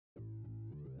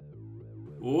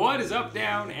What is up,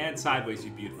 down, and sideways,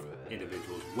 you beautiful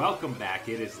individuals? Welcome back.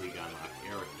 It is League Unlocked.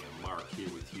 Eric and Mark here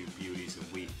with you beauties,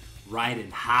 and we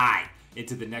riding high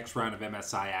into the next round of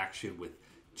MSI action with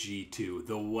G2.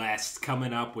 The West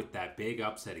coming up with that big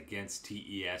upset against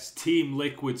TES. Team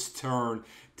Liquid's turn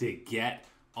to get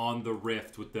on the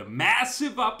Rift with the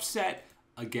massive upset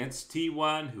against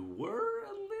T1, who were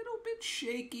a little bit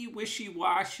shaky,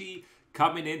 wishy-washy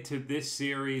coming into this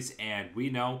series, and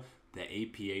we know the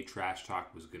APA trash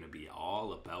talk was going to be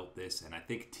all about this, and I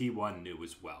think T1 knew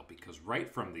as well, because right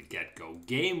from the get-go,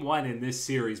 game one in this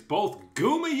series, both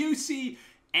Gumayusi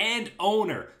and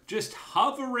Owner just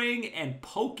hovering and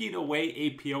poking away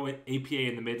APA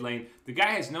in the mid lane. The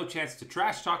guy has no chance to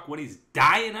trash talk when he's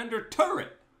dying under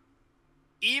turret.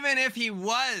 Even if he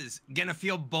was gonna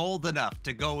feel bold enough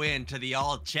to go into the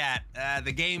all chat,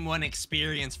 the game one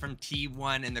experience from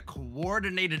T1 and the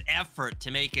coordinated effort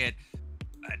to make it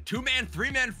 2-man,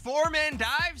 3-man, 4-man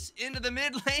dives into the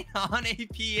mid lane on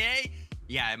APA.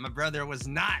 Yeah, my brother was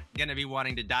not gonna be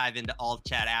wanting to dive into all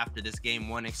chat after this game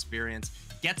one experience.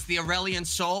 Gets the Aurelion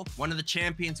Soul, one of the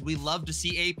champions we love to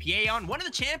see APA on. One of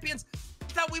the champions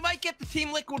thought we might get the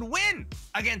Team Liquid win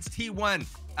against T1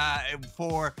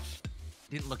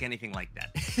 didn't look anything like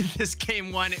that. This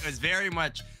game one, it was very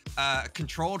much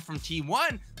controlled from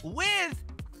T1 with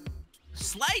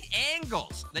slight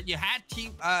angles that you had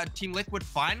Team Liquid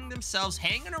finding themselves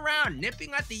hanging around,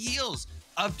 nipping at the heels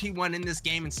of T1 in this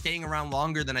game and staying around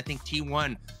longer than I think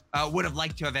T1 would have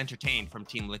liked to have entertained from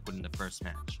Team Liquid in the first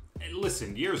match. And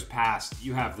listen, years past,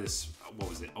 you have this, what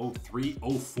was it, 03,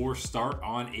 04 start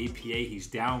on APA. He's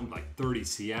down like 30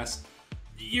 CS.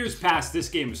 Years past, this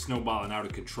game is snowballing out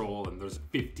of control, and there's a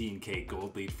 15k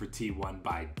gold lead for T1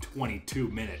 by 22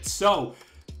 minutes. So,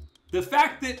 the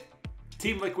fact that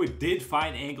Team Liquid did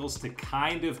find angles to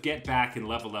kind of get back and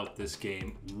level out this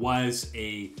game was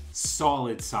a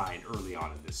solid sign early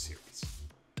on in this series.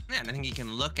 Yeah, and I think you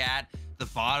can look at the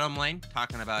bottom lane,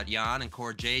 talking about Jan and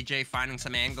Core JJ finding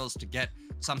some angles to get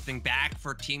something back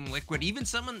for Team Liquid. Even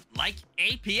someone like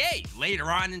APA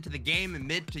later on into the game and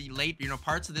mid to late,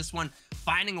 parts of this one,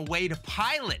 finding a way to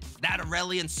pilot that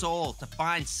Aurelion Soul to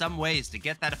find some ways to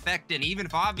get that effect in, even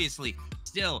if obviously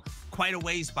still quite a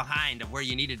ways behind of where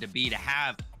you needed to be to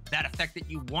have that effect that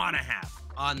you want to have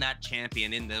on that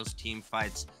champion in those team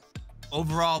fights.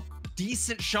 Overall,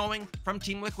 decent showing from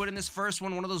Team Liquid in this first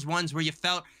one. One of those ones where you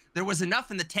felt there was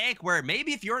enough in the tank where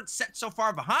maybe if you weren't set so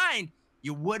far behind,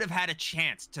 you would have had a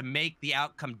chance to make the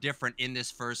outcome different in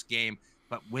this first game.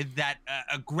 But with that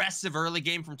aggressive early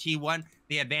game from T1,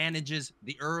 the advantages,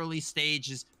 the early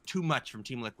stages, too much from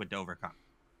Team Liquid to overcome.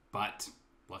 But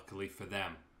luckily for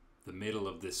them, the middle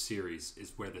of this series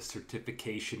is where the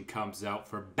certification comes out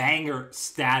for banger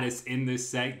status in this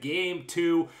set. Game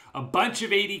 2, a bunch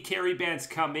of AD carry bands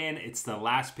come in. It's the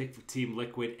last pick for Team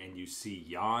Liquid, and you see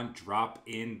Jan drop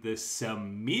in the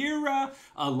Samira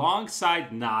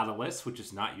alongside Nautilus, which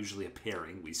is not usually a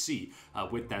pairing we see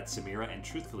with that Samira. And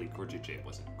truthfully, Core JJ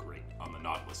wasn't great on the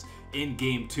Nautilus in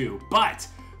Game 2, but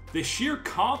the sheer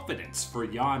confidence for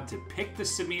Jan to pick the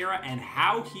Samira and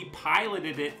how he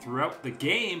piloted it throughout the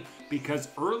game, because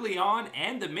early on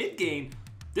and the mid game,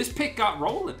 this pick got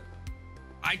rolling.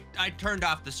 I turned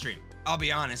off the stream. I'll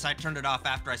be honest, I turned it off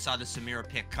after I saw the Samira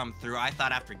pick come through. I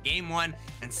thought after game one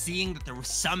and seeing that there was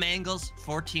some angles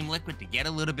for Team Liquid to get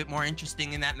a little bit more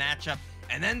interesting in that matchup,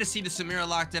 and then to see the Samira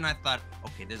locked in, I thought,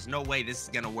 okay, there's no way this is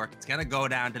going to work. It's going to go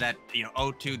down to that,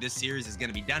 0-2. This series is going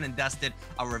to be done and dusted.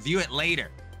 I'll review it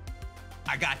later.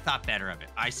 I thought better of it.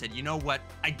 I said, you know what?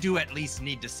 I do at least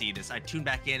need to see this. I tuned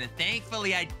back in, and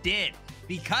thankfully I did.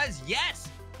 Because, yes,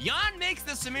 Jan makes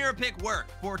the Samira pick work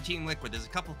for Team Liquid. There's a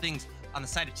couple things on the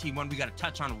side of T1 we got to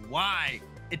touch on why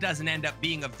it doesn't end up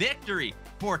being a victory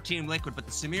for Team Liquid. But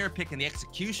the Samira pick and the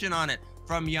execution on it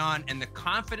from Jan and the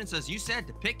confidence, as you said,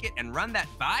 to pick it and run that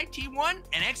by T1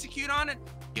 and execute on it,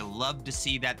 you love to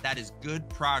see that. That is good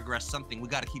progress, something we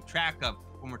got to keep track of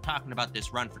when we're talking about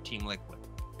this run for Team Liquid.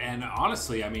 And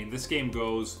honestly, I mean, this game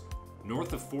goes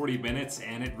north of 40 minutes,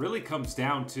 and it really comes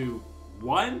down to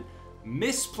one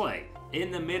misplay in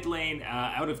the mid lane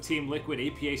out of Team Liquid.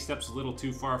 APA steps a little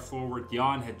too far forward.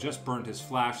 Jan had just burned his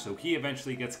flash, so he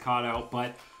eventually gets caught out.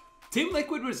 But Team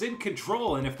Liquid was in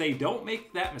control, and if they don't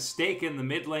make that mistake in the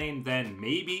mid lane, then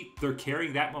maybe they're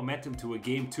carrying that momentum to a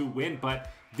Game 2 win.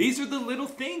 But these are the little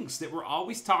things that we're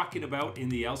always talking about in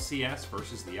the LCS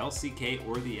versus the LCK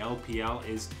or the LPL,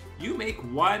 is you make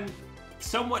one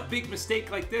somewhat big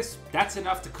mistake like this, that's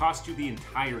enough to cost you the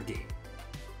entire game.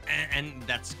 And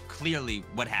that's clearly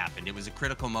what happened. It was a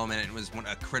critical moment, and it was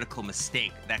a critical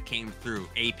mistake that came through.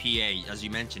 APA, as you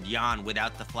mentioned, Jan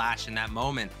without the flash in that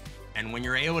moment. And when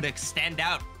you're able to extend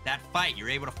out that fight, you're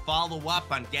able to follow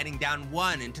up on getting down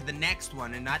one into the next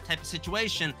one in that type of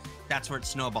situation, that's where it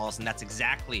snowballs. And that's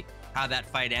exactly how that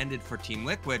fight ended for Team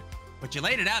Liquid. But you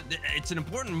laid it out. It's an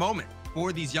important moment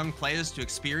for these young players to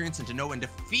experience and to know and to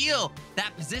feel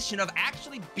that position of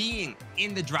actually being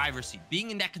in the driver's seat,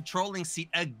 being in that controlling seat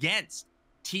against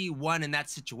T1 in that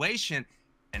situation.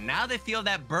 And now they feel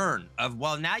that burn of,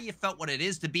 well, now you felt what it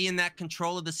is to be in that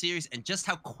control of the series and just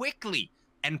how quickly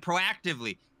and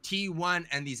proactively T1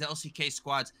 and these LCK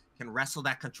squads can wrestle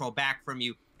that control back from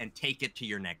you and take it to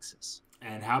your nexus.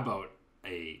 And how about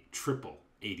a triple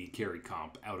AD carry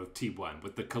comp out of T1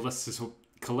 with the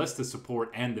Kalista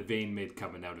support and the Vayne mid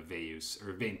coming out of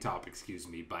Vayne top, excuse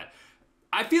me. But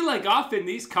I feel like often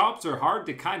these comps are hard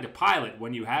to kind of pilot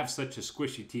when you have such a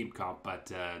squishy team comp,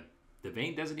 but the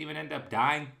Vayne doesn't even end up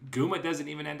dying. Guma doesn't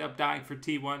even end up dying for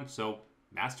T1, so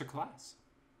masterclass.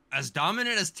 As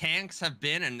dominant as tanks have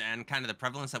been and kind of the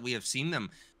prevalence that we have seen them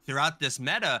throughout this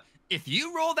meta, if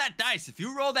you roll that dice, if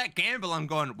you roll that gamble, I'm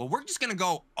going, well, we're just going to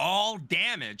go all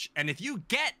damage. And if you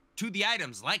get to the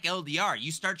items like LDR,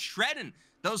 you start shredding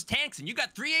those tanks and you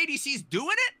got 3 ADCs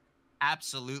doing it,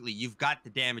 absolutely. You've got the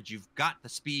damage. You've got the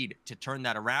speed to turn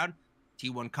that around.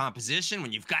 T1 composition,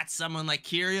 when you've got someone like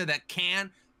Kyria that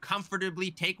can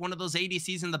comfortably take one of those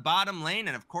ADCs in the bottom lane,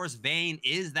 and of course, Vayne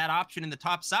is that option in the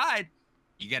top side,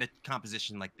 you get a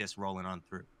composition like this rolling on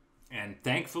through. And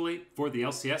thankfully for the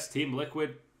LCS, Team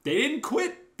Liquid, they didn't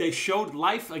quit. They showed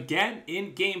life again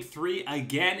in Game 3.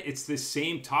 Again, it's the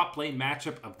same top lane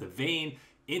matchup of the Vayne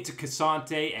into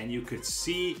Cassante, and you could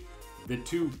see the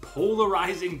two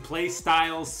polarizing play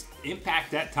styles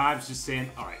impact at times, just saying,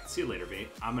 all right, see you later, Vayne.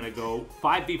 I'm going to go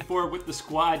 5v4 with the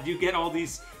squad. You get all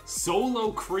these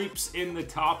solo creeps in the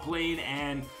top lane,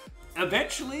 and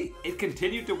eventually, it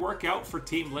continued to work out for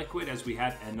Team Liquid as we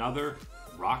had another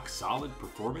rock-solid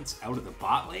performance out of the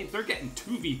bot lane. They're getting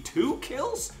 2v2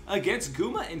 kills against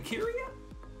Guma and Kyria.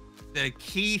 The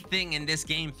key thing in this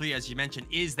Game 3, as you mentioned,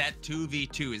 is that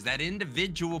 2v2, is that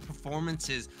individual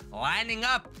performances lining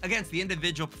up against the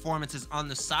individual performances on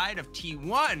the side of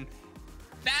T1,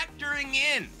 factoring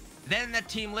in then that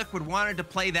Team Liquid wanted to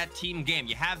play that team game.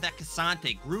 You have that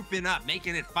Cassante grouping up,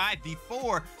 making it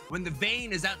 5v4 when the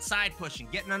Vayne is outside pushing,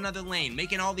 getting another lane,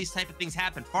 making all these type of things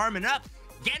happen, farming up,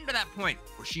 getting to that point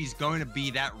where she's going to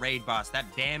be that raid boss,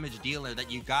 that damage dealer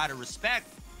that you gotta respect.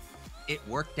 It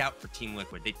worked out for Team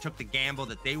Liquid. They took the gamble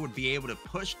that they would be able to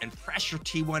push and pressure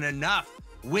T1 enough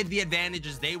with the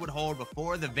advantages they would hold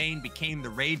before the Vayne became the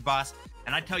raid boss.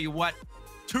 And I tell you what,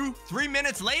 2-3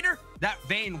 minutes later, that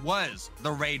Vayne was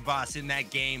the raid boss in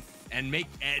that game, and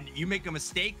you make a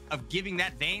mistake of giving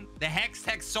that Vayne the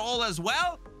Hextech soul as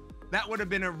well, that would have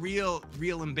been a real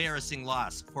embarrassing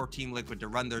loss for Team Liquid to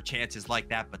run their chances like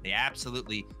that, but they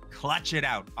absolutely clutch it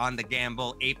out on the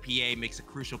gamble. APA makes a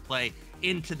crucial play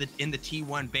in the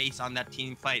T1 base on that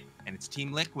team fight, and it's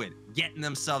Team Liquid getting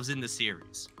themselves in the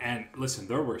series. And listen,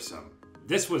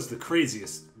 this was the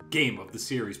craziest game of the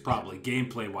series, probably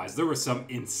gameplay wise. There were some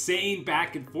insane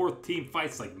back and forth team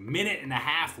fights, like minute and a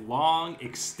half long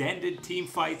extended team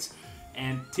fights.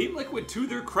 And Team Liquid, to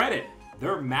their credit,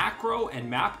 their macro and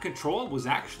map control was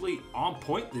actually on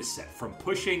point this set. From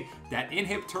pushing that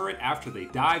inhib turret after they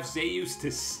dive Zeus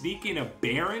to sneaking a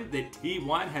Baron that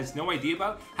T1 has no idea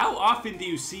about. How often do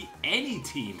you see any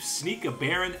team sneak a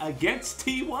Baron against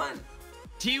T1?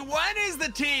 T1 is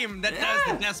the team that does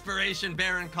the desperation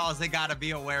Baron calls. They gotta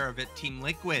be aware of it. Team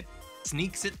Liquid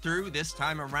sneaks it through this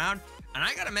time around. And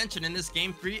I gotta mention, in this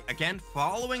Game 3, again,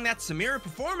 following that Samira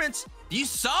performance, you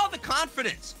saw the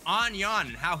confidence on Yon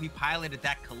and how he piloted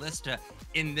that Kalista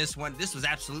in this one. This was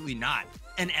absolutely not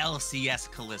an LCS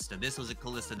Kalista. This was a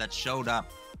Kalista that showed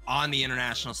up on the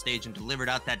international stage and delivered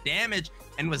out that damage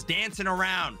and was dancing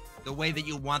around the way that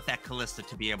you want that Kalista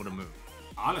to be able to move.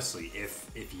 Honestly,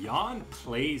 if Yon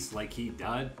plays like he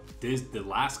did the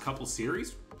last couple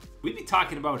series, we'd be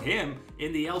talking about him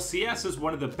in the LCS as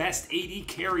one of the best AD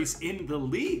carries in the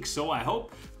league. So I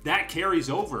hope that carries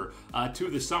over to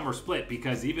the summer split,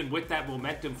 because even with that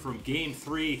momentum from Game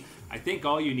 3, I think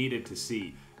all you needed to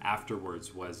see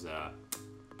afterwards was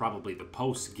probably the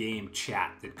post-game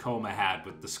chat that Coma had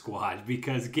with the squad,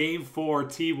 because Game 4,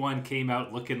 T1 came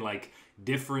out looking like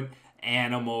different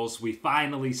animals. We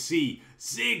finally see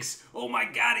Ziggs. Oh my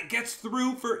god, it gets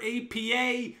through for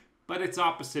APA, but it's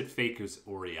opposite Faker's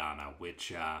Orianna,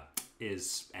 which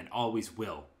is and always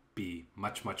will be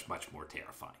much more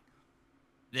terrifying.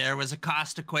 There was a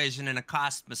cost equation and a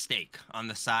cost mistake on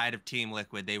the side of Team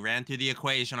Liquid. They ran through the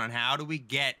equation on how do we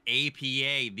get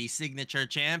APA, the signature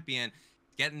champion,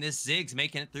 getting this Ziggs,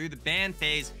 making it through the ban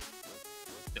phase.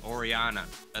 The Orianna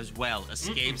as well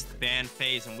escapes the ban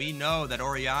phase, and we know that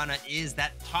Orianna is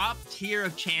that top tier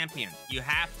of champion. You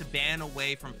have to ban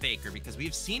away from Faker because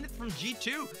we've seen it from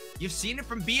G2. You've seen it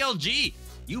from BLG.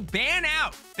 You ban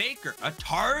out Faker, a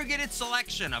targeted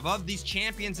selection of these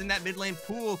champions in that mid lane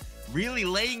pool, really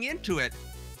laying into it.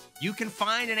 You can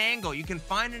find an angle, you can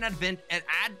find an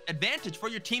advantage for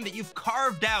your team that you've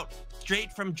carved out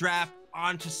straight from draft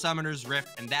onto Summoner's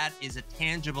Rift, and that is a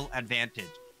tangible advantage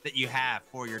that you have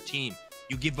for your team.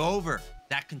 You give over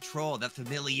that control, that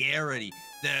familiarity,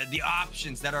 the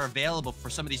options that are available for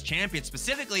some of these champions,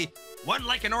 specifically one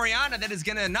like an Orianna that is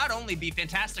gonna not only be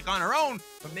fantastic on her own,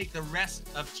 but make the rest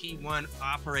of T1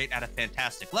 operate at a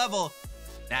fantastic level.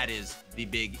 That is the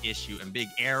big issue and big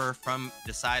error from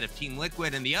the side of Team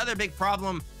Liquid. And the other big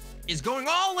problem is going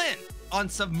all in on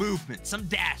some movement, some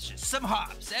dashes, some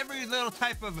hops, every little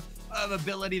type of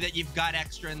ability that you've got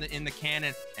extra in the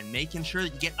cannon, and making sure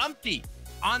that you get umpty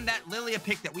on that Lilia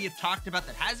pick that we have talked about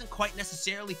that hasn't quite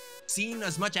necessarily seen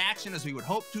as much action as we would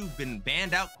hope to, been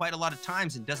banned out quite a lot of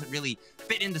times and doesn't really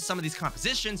fit into some of these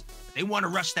compositions. But they want to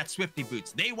rush that Swifty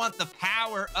boots. They want the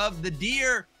power of the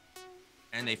deer,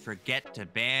 and they forget to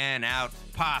ban out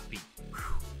Poppy.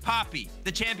 Poppy,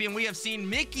 the champion we have seen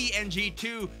Mickey and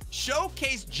G2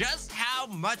 showcase just how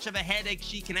much of a headache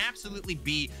she can absolutely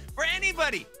be for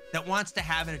anybody that wants to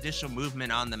have an additional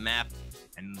movement on the map.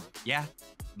 And yeah,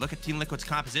 look at Team Liquid's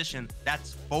composition.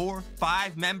 That's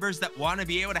 4-5 members that want to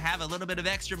be able to have a little bit of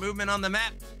extra movement on the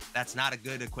map. That's not a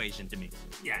good equation to me.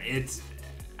 Yeah,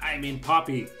 I mean,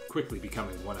 Poppy quickly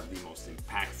becoming one of the most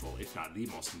impactful, if not the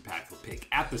most impactful pick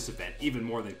at this event, even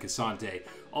more than Cassante.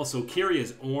 Also,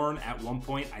 Kyria's Ornn at one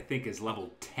point, I think, is level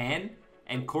 10,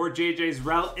 and Core JJ's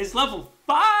Rel is level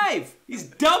 5! He's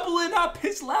doubling up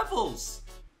his levels!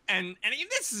 And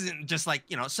this isn't just like,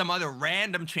 you know, some other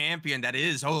random champion that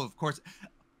is, oh, of course.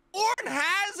 Ornn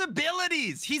has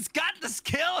abilities. He's got the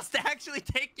skills to actually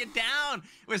take you down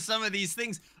with some of these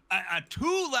things. A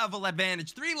 2-level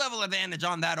advantage, 3-level advantage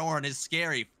on that Ornn is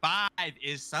scary. 5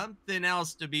 is something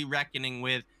else to be reckoning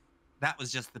with. That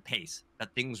was just the pace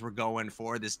that things were going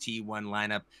for this T1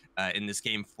 lineup in this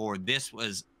game 4. This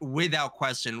was, without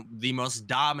question, the most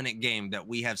dominant game that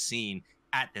we have seen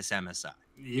at this MSI.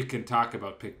 You can talk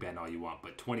about pick ban all you want,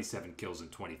 but 27 kills in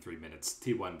 23 minutes.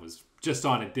 T1 was just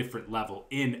on a different level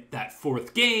in that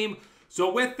 4th game.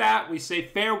 So with that, we say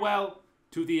farewell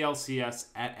to the LCS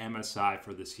at MSI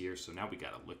for this year. So now we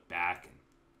got to look back and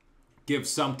give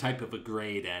some type of a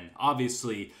grade. And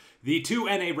obviously, the 2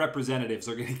 NA representatives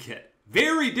are going to get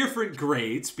very different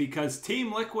grades because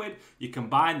Team Liquid, you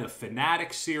combine the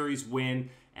Fnatic series win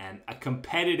and a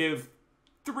competitive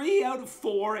 3 out of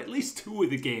 4, at least 2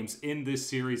 of the games in this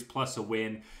series plus a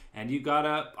win. And you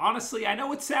gotta, honestly, I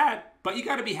know it's sad, but you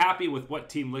gotta be happy with what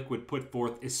Team Liquid put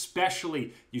forth,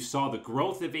 especially you saw the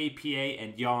growth of APA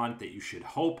and Yon that you should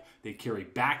hope they carry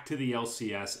back to the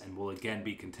LCS and will again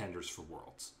be contenders for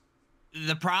Worlds.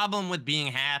 The problem with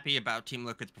being happy about Team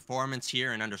Liquid's performance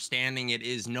here and understanding it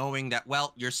is knowing that,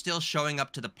 well, you're still showing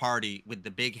up to the party with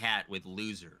the big hat with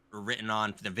loser written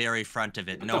on the very front of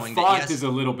it. But knowing the font that, yes, is a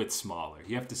little bit smaller.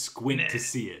 You have to squint to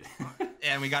see it.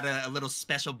 and we got a little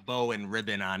special bow and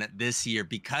ribbon on it this year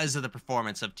because of the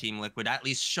performance of Team Liquid, at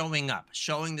least showing up,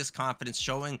 showing this confidence,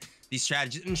 showing these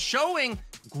strategies, and showing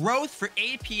growth for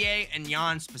APA and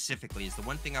Yon specifically is the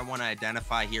one thing I want to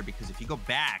identify here, because if you go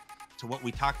back to what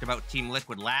we talked about Team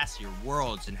Liquid last year,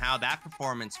 Worlds, and how that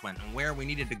performance went and where we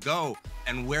needed to go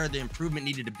and where the improvement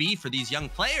needed to be for these young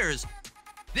players,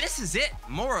 this is it,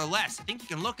 more or less. I think you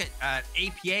can look at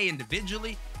APA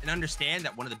individually and understand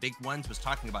that one of the big ones was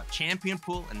talking about champion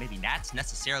pool, and maybe that's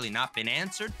necessarily not been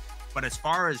answered. But as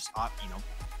far as,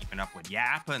 keeping up with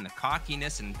Yappa and the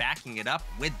cockiness and backing it up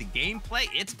with the gameplay,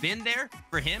 it's been there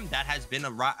for him. That has been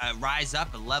a rise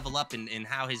up, a level up in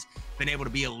how he's been able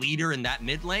to be a leader in that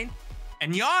mid lane.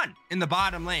 And Yon in the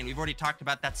bottom lane, we've already talked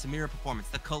about that Samira performance,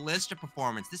 the Kalista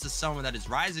performance. This is someone that is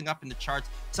rising up in the charts,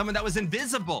 someone that was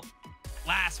invisible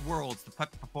last Worlds, the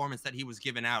performance that he was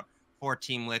giving out for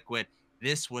Team Liquid.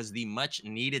 This was the much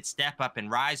needed step up and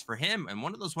rise for him, and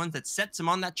one of those ones that sets him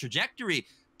on that trajectory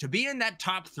to be in that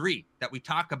top 3 that we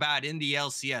talk about in the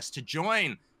LCS, to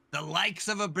join the likes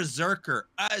of a Berserker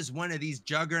as one of these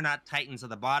juggernaut titans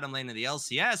of the bottom lane of the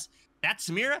LCS. That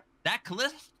Samira, that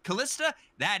Kalista,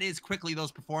 that is quickly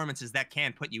those performances that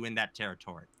can put you in that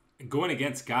territory. Going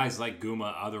against guys like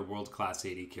Guma, other world-class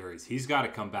AD carries, he's got to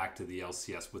come back to the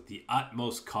LCS with the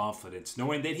utmost confidence,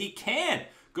 knowing that he can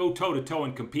go toe-to-toe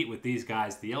and compete with these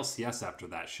guys. The LCS after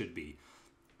that should be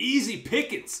easy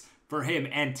pickings for him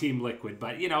and Team Liquid.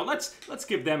 But, you know, let's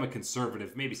give them a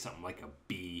conservative, maybe something like a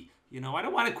B. You know, I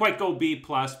don't want to quite go B+,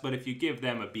 but if you give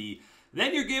them a B,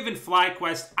 then you're giving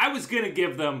FlyQuest, I was going to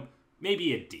give them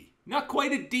maybe a D. Not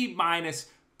quite a D-,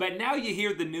 but now you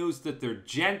hear the news that they're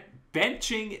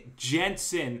benching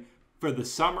Jensen for the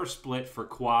summer split for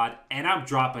quad, and I'm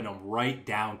dropping them right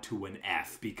down to an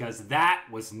F because that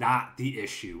was not the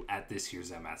issue at this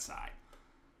year's MSI.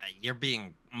 You're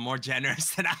being more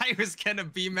generous than I was going to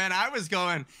be, man. I was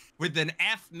going with an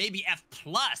F, maybe F+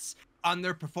 on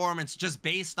their performance just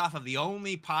based off of the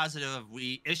only positive.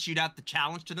 We issued out the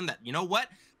challenge to them that, you know what,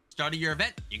 start of your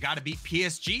event, you got to beat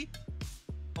PSG.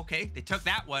 Okay, they took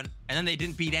that one, and then they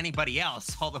didn't beat anybody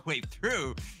else all the way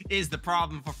through is the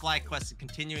problem for FlyQuest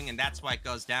continuing, and that's why it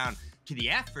goes down to the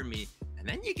F for me. And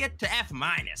then you get to F-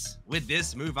 with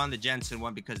this move on the Jensen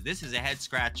one, because this is a head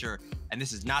scratcher, and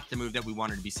this is not the move that we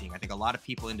wanted to be seeing. I think a lot of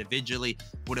people individually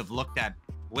would have looked at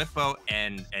Blippo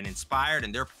and Inspired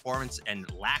and their performance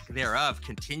and lack thereof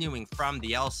continuing from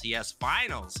the LCS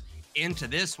finals into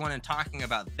this one and talking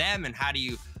about them and how do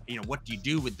you what do you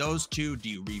do with those two? Do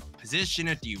you reposition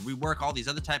it? Do you rework all these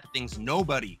other type of things?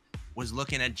 Nobody was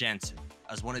looking at Jensen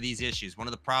as one of these issues, one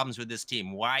of the problems with this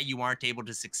team, why you aren't able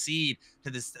to succeed to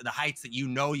the heights that you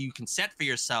know you can set for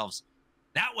yourselves.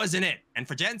 That wasn't it. And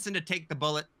for Jensen to take the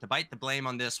bullet, to bite the blame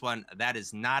on this one, that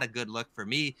is not a good look for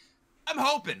me. I'm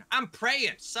hoping, I'm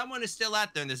praying someone is still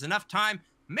out there and there's enough time.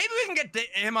 Maybe we can get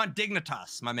him on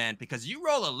Dignitas, my man, because you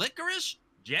roll a Licorice,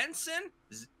 Jensen,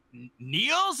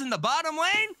 Niels in the bottom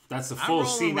lane. That's the full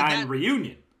C9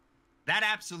 reunion. That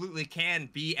absolutely can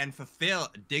be and fulfill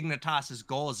Dignitas's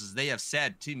goals, as they have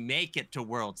said, to make it to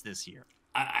Worlds this year.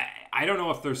 I don't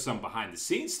know if there's some behind the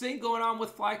scenes thing going on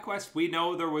with FlyQuest. We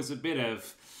know there was a bit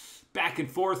of back and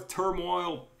forth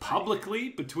turmoil publicly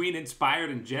between Inspired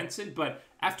and Jensen, but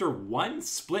after one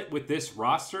split with this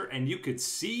roster, and you could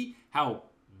see how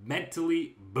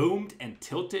mentally boomed and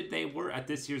tilted they were at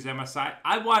this year's MSI,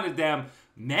 I wanted them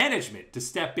management to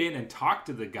step in and talk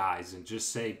to the guys and just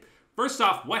say, first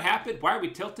off, what happened? Why are we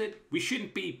tilted? We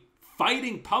shouldn't be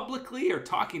fighting publicly or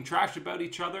talking trash about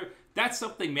each other. That's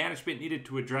something management needed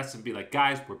to address and be like,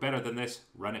 guys, we're better than this.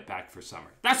 Run it back for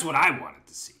summer. That's what I wanted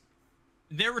to see.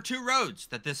 There were two roads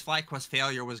that this FlyQuest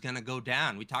failure was going to go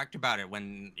down. We talked about it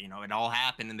when, it all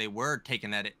happened and they were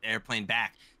taking that airplane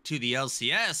back to the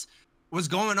LCS, was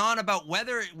going on about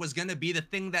whether it was going to be the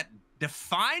thing that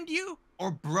defined you or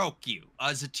broke you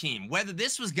as a team. Whether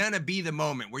this was going to be the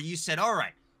moment where you said, all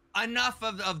right, enough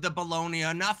of the baloney,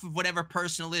 enough of whatever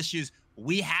personal issues.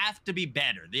 We have to be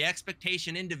better. The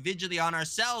expectation individually on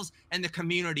ourselves and the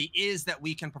community is that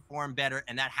we can perform better,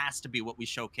 and that has to be what we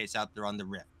showcase out there on the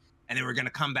Rift. And then we're going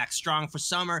to come back strong for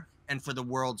summer and for the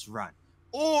World's run.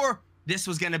 Or this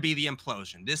was going to be the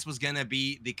implosion. This was going to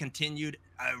be the continued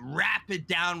rapid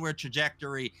downward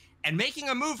trajectory. And making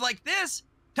a move like this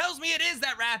tells me it is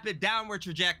that rapid downward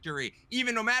trajectory,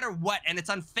 even no matter what. And it's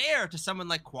unfair to someone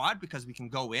like Quad because we can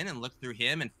go in and look through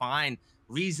him and find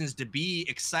reasons to be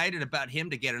excited about him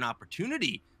to get an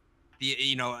opportunity,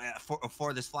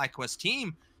 for this FlyQuest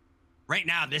team. Right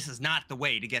now, this is not the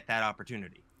way to get that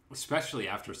opportunity. Especially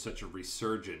after such a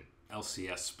resurgent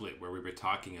LCS split where we were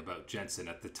talking about Jensen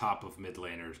at the top of mid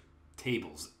laner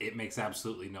tables. It makes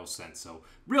absolutely no sense. So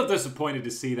real disappointed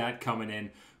to see that coming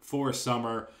in for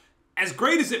summer. As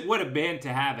great as it would have been to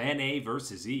have NA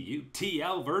versus EU,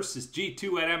 TL versus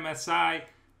G2 at MSI,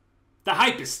 the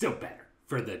hype is still better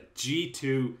for the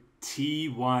G2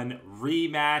 T1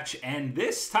 rematch. And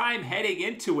this time heading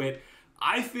into it,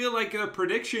 I feel like the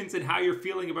predictions and how you're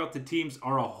feeling about the teams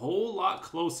are a whole lot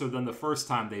closer than the first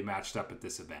time they matched up at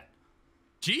this event.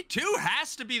 G2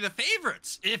 has to be the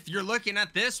favorites if you're looking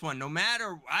at this one. No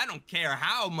matter, I don't care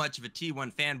how much of a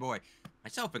T1 fanboy,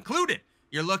 myself included,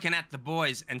 you're looking at the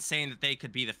boys and saying that they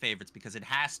could be the favorites because it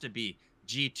has to be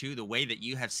G2, the way that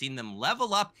you have seen them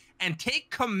level up and take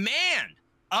command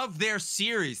of their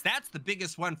series. That's the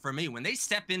biggest one for me. When they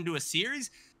step into a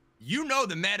series, you know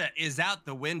the meta is out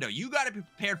the window. You got to be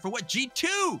prepared for what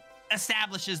G2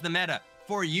 establishes the meta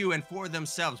for you and for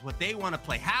themselves, what they want to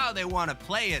play, how they want to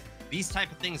play it. These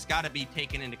type of things got to be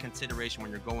taken into consideration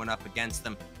when you're going up against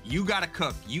them. You got to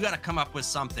cook. You got to come up with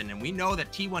something. And we know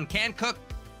that T1 can cook.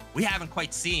 We haven't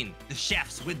quite seen the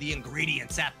chefs with the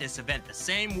ingredients at this event the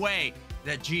same way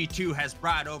that G2 has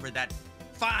brought over that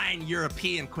fine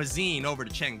European cuisine over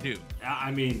to Chengdu.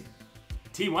 I mean,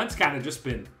 T1's kind of just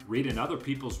been reading other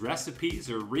people's recipes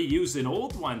or reusing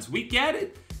old ones. We get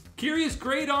it. Kyria's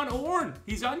great on Ornn.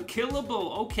 He's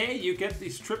unkillable. Okay, you get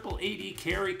these triple AD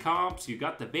carry comps. You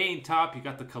got the Vayne top. You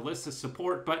got the Kalista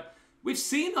support. But we've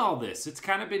seen all this. It's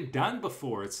kind of been done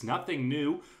before. It's nothing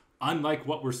new, unlike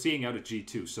what we're seeing out of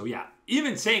G2. So yeah,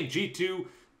 even saying G2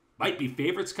 might be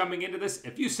favorites coming into this.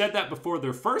 If you said that before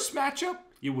their first matchup,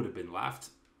 you would have been laughed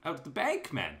out the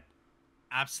bank, man.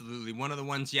 Absolutely. One of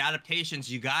the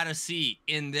adaptations you got to see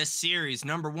in this series.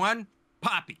 Number one,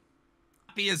 Poppy.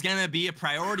 Poppy is going to be a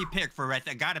priority pick for I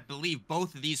got to believe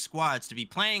both of these squads to be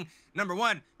playing. Number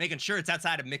one, making sure it's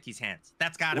outside of Mickey's hands.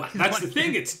 That's got to be That's the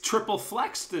thing. It's triple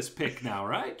flex this pick now,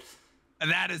 right?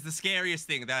 That is the scariest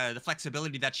thing, the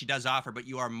flexibility that she does offer, but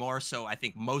you are more so, I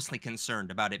think, mostly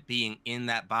concerned about it being in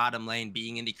that bottom lane,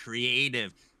 being in the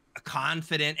creative,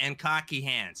 confident, and cocky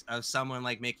hands of someone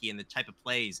like Mickey and the type of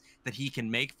plays that he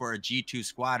can make for a G2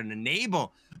 squad and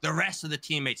enable the rest of the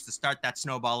teammates to start that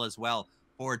snowball as well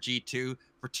for G2.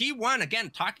 For T1, again,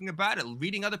 talking about it,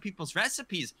 reading other people's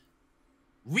recipes,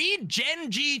 read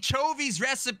Genji Chovi's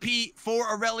recipe for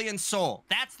Aurelion Sol.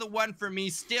 That's the one for me.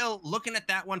 Still looking at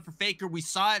that one for Faker. We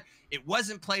saw it. It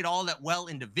wasn't played all that well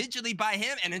individually by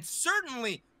him, and it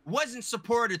certainly wasn't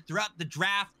supported throughout the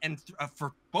draft and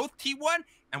for both T1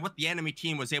 and what the enemy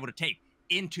team was able to take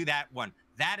into that one.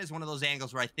 That is one of those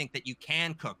angles where I think that you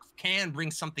can cook, can bring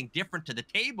something different to the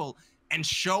table and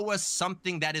show us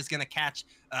something that is going to catch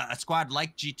a squad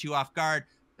like G2 off guard.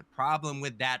 The problem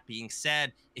with that being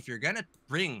said, if you're going to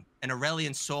bring an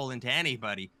Aurelion Sol into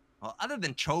anybody, well, other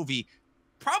than Chovy,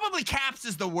 probably Caps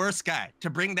is the worst guy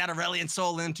to bring that Aurelion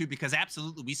Sol into, because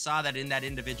absolutely we saw that in that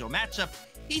individual matchup.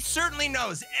 He certainly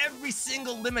knows every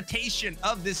single limitation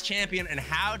of this champion and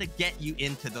how to get you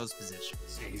into those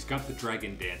positions. Yeah, he's got the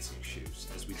dragon dancing shoes,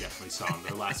 as we definitely saw in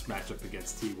their last matchup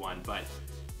against T1. But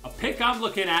a pick I'm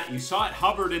looking at, you saw it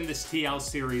hovered in this TL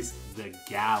series, the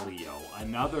Galio.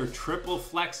 Another triple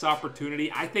flex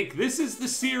opportunity. I think this is the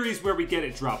series where we get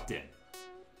it dropped in.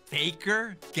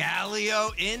 Faker, Galio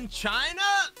in China?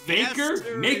 Faker, Yes,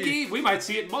 Mickey, we might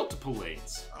see it multiple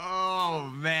lanes. Oh,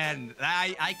 man.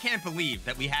 I can't believe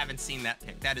that we haven't seen that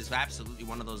pick. That is absolutely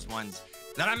one of those ones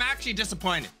that I'm actually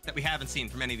disappointed that we haven't seen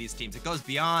from any of these teams. It goes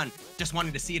beyond just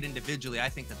wanting to see it individually. I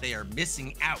think that they are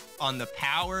missing out on the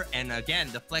power and, again,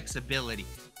 the flexibility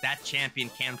that champion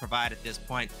can provide at this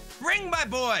point. Bring my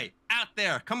boy out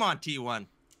there. Come on, T1.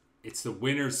 It's the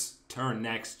winner's turn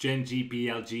next. Genji,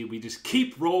 BLG. We just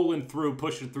keep rolling through,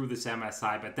 pushing through this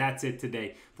MSI. But that's it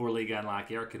today for League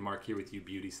Unlock. Eric and Mark here with you,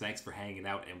 beauties. Thanks for hanging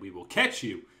out, and we will catch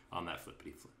you on that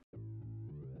flippity flip.